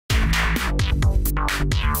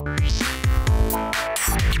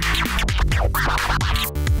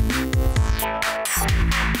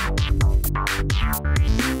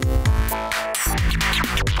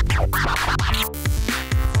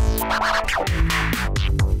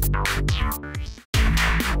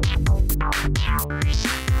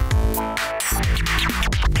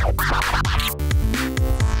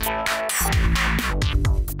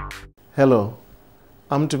Hello,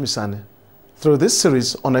 I'm Tumisane. Through this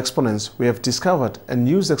series on exponents, we have discovered and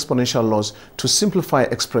used exponential laws to simplify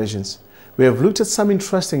expressions. We have looked at some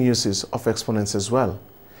interesting uses of exponents as well.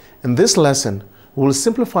 In this lesson, we will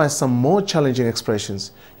simplify some more challenging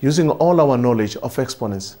expressions using all our knowledge of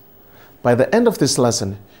exponents. By the end of this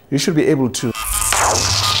lesson, you should be able to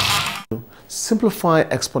simplify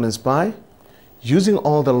exponents by using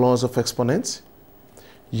all the laws of exponents,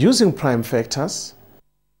 using prime factors.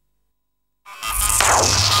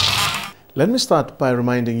 Let me start by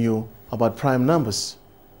reminding you about prime numbers.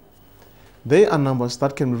 They are numbers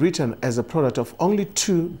that can be written as a product of only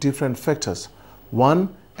two different factors, 1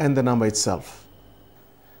 and the number itself.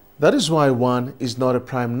 That is why 1 is not a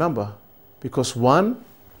prime number, because 1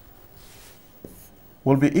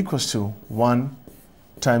 will be equals to 1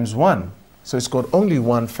 times 1. So it's got only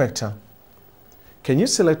one factor. Can you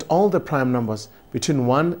select all the prime numbers between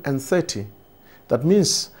 1 and 30? That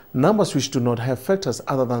means numbers which do not have factors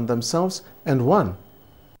other than themselves and 1.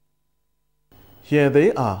 Here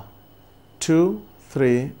they are: 2,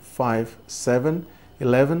 3, 5, 7,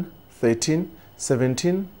 11, 13,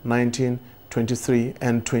 17, 19, 23,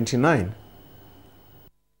 and 29.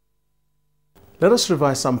 Let us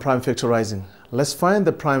revise some prime factorizing. Let's find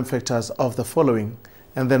the prime factors of the following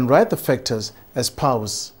and then write the factors as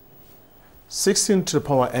powers. 16 to the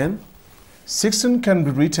power n. 16 can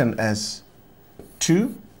be written as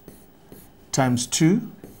 2 times 2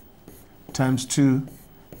 times 2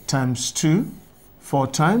 times 2 4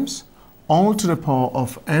 times, all to the power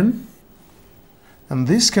of n, and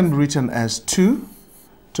this can be written as 2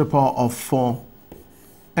 to the power of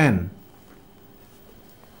 4n.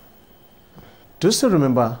 Do still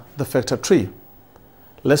remember the factor tree?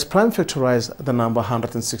 Let's prime factorize the number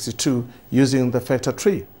 162 using the factor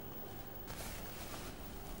tree.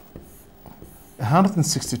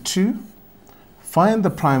 162, find the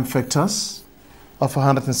prime factors of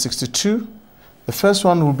 162. The first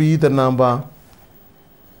one will be the number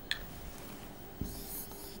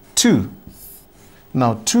 2.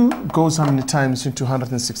 Now 2 goes how many times into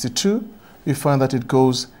 162? We find that it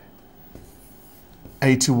goes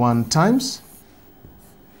 81 times.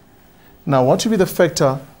 Now what will be the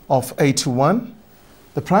factor of 81?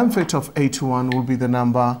 The prime factor of 81 will be the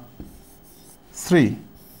number 3.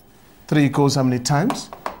 3 goes how many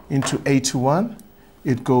times into 81?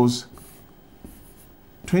 It goes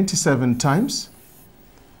 27 times.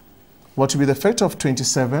 What will be the factor of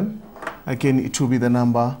 27? Again, it will be the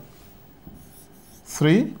number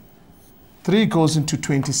 3. 3 goes into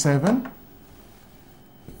 27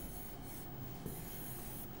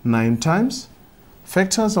 9 times.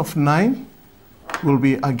 Factors of 9 will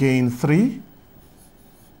be again 3.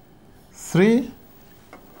 3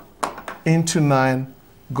 into 9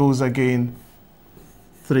 goes again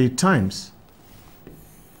 3 times.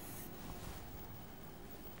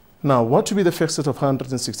 Now, what will be the factor of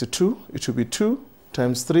 162? It will be 2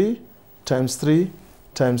 times 3 times 3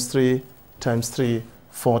 times 3 times 3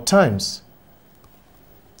 4 times.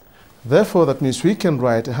 Therefore, that means we can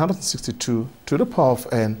write 162 to the power of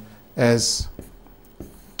n as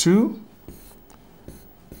 2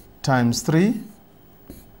 times 3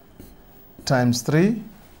 times 3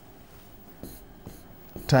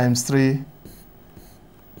 times 3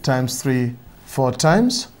 times 3 4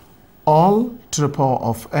 times, all to the power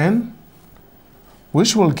of n,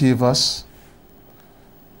 which will give us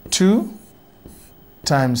 2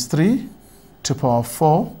 times 3 to the power of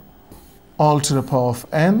 4, all to the power of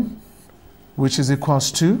n, which is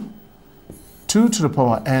equals to 2 to the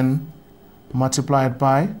power n multiplied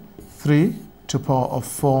by 3 to the power of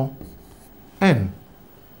 4n.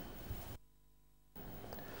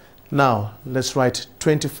 Now, let's write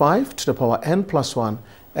 25 to the power n plus 1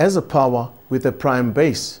 as a power with a prime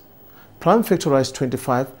base. Prime factorize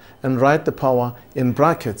 25 and write the power in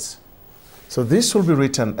brackets. So this will be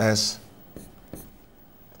written as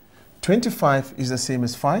 25 is the same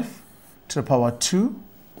as 5 to the power 2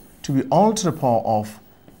 to be all to the power of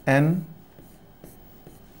n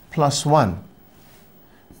plus 1,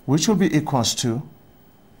 which will be equals to,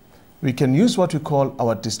 we can use what we call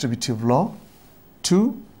our distributive law,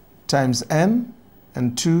 2 times n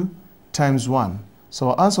and 2 times 1.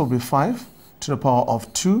 So our answer will be 5 to the power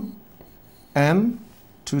of 2, n,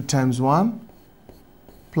 2 times 1,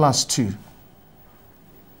 plus 2.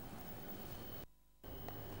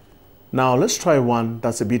 Now let's try one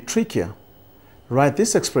that's a bit trickier. Write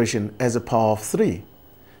this expression as a power of 3.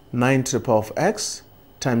 9 to the power of x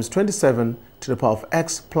times 27 to the power of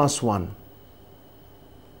x plus 1.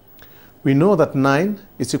 We know that 9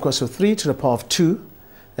 is equal to 3 to the power of 2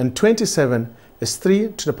 and 27 is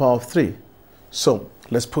 3 to the power of 3. So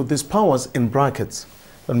let's put these powers in brackets.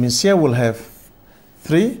 That means here we'll have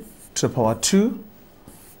 3 to the power 2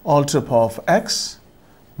 all to the power of x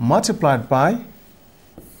multiplied by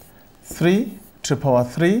 3 to the power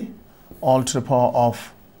 3 all to the power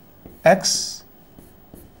of x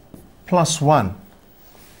plus 1.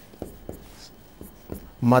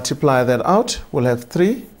 Multiply that out, we'll have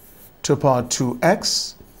 3 to the power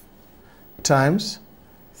 2x times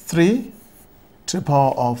 3 to the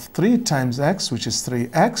power of 3 times x, which is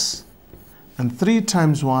 3x, and 3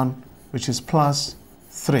 times 1, which is plus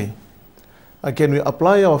 3. Again, we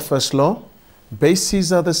apply our first law.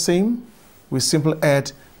 Bases are the same. We simply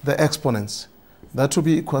add the exponents. That will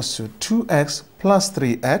be equal to 2x plus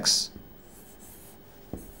 3x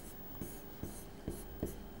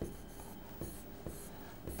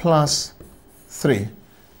plus 3.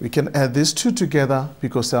 We can add these two together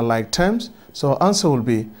because they are like terms. So our answer will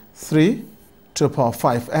be 3 to the power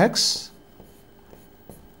 5x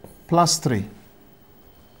plus 3.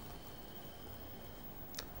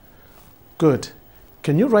 Good.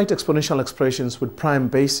 Can you write exponential expressions with prime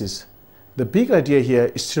bases? The big idea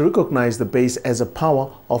here is to recognize the base as a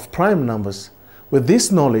power of prime numbers. With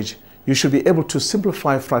this knowledge, you should be able to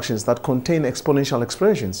simplify fractions that contain exponential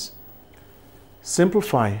expressions.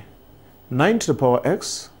 Simplify 9 to the power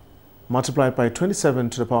x multiplied by 27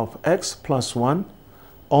 to the power of x plus 1,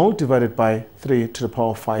 all divided by 3 to the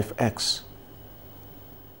power of 5x.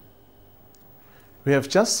 We have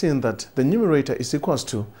just seen that the numerator is equal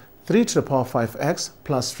to 3 to the power of 5x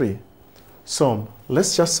plus 3. So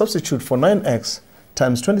let's just substitute for 9x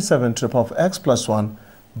times 27 to the power of x plus 1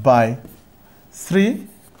 by 3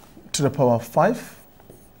 to the power of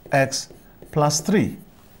 5x plus 3,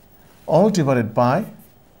 all divided by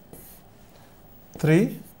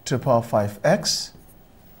 3 to the power of 5x.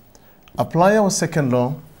 Apply our second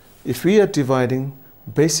law. If we are dividing,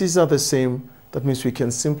 bases are the same. That means we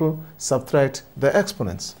can simply subtract the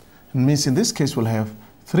exponents. It means in this case we'll have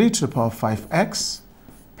 3 to the power of 5x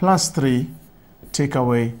plus 3, take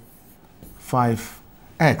away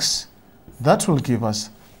 5x. That will give us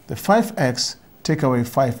the 5x, take away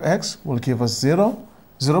 5x will give us 0.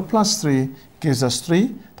 0 plus 3 gives us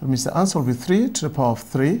 3. That means the answer will be 3 to the power of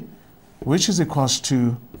 3, which is equals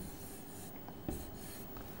to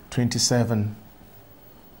 27.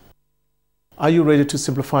 Are you ready to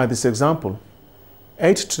simplify this example?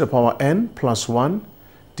 8 to the power n plus 1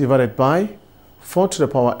 divided by 4 to the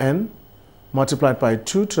power n multiplied by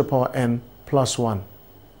 2 to the power n plus 1.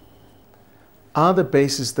 Are the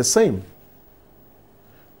bases the same?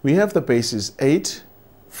 We have the bases 8,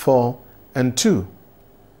 4, and 2,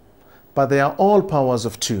 but they are all powers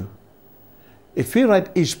of 2. If we write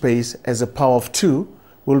each base as a power of 2,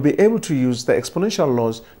 we'll be able to use the exponential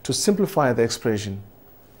laws to simplify the expression.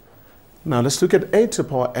 Now let's look at 8 to the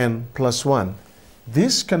power n plus 1.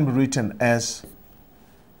 This can be written as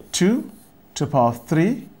 2 to the power of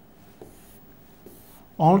 3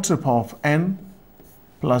 all to the power of n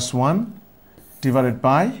plus 1 divided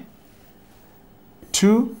by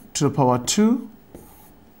 2 to the power 2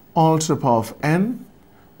 all to the power of n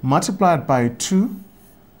multiplied by 2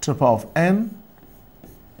 to the power of n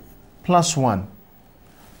plus 1.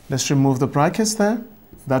 Let's remove the brackets there.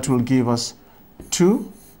 That will give us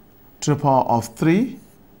 2 to the power of 3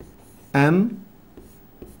 n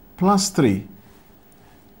plus 3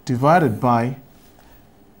 divided by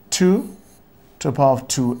 2 to the power of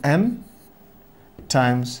 2n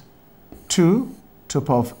times 2 to the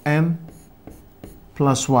power of n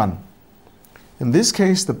plus 1. In this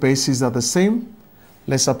case, the bases are the same.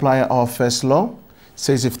 Let's apply our first law. It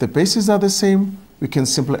says if the bases are the same, we can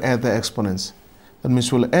simply add the exponents. That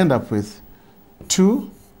means we'll end up with 2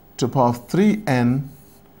 to the power of 3n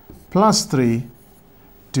plus 3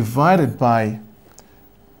 divided by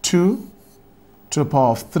 2 to the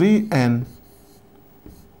power of 3n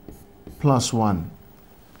plus 1.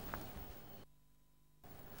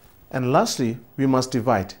 And lastly, we must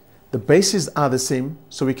divide. The bases are the same,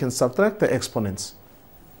 so we can subtract the exponents.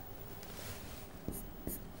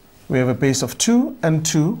 We have a base of 2 and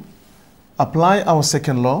 2. Apply our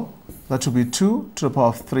second law. That will be 2 to the power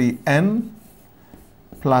of 3n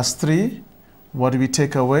plus 3. What do we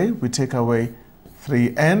take away? We take away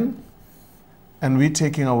 3n, and we're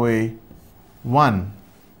taking away 1.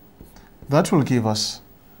 That will give us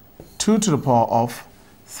 2 to the power of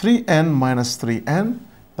 3n minus 3n.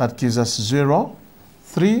 That gives us 0.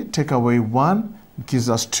 3 take away 1 gives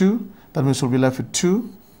us 2. That means we'll be left with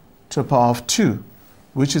 2 to the power of 2,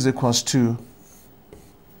 which is equals to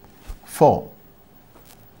 4.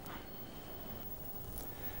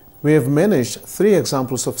 We have managed 3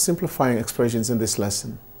 examples of simplifying expressions in this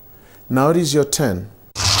lesson. Now it is your turn.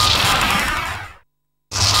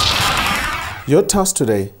 Your task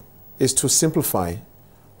today is to simplify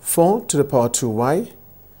 4 to the power 2y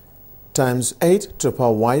times 8 to the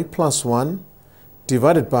power y plus 1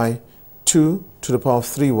 divided by 2 to the power of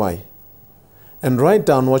 3y, and write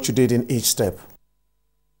down what you did in each step.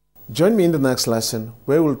 Join me in the next lesson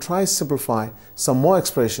where we'll try to simplify some more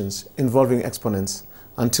expressions involving exponents.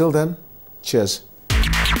 Until then, cheers.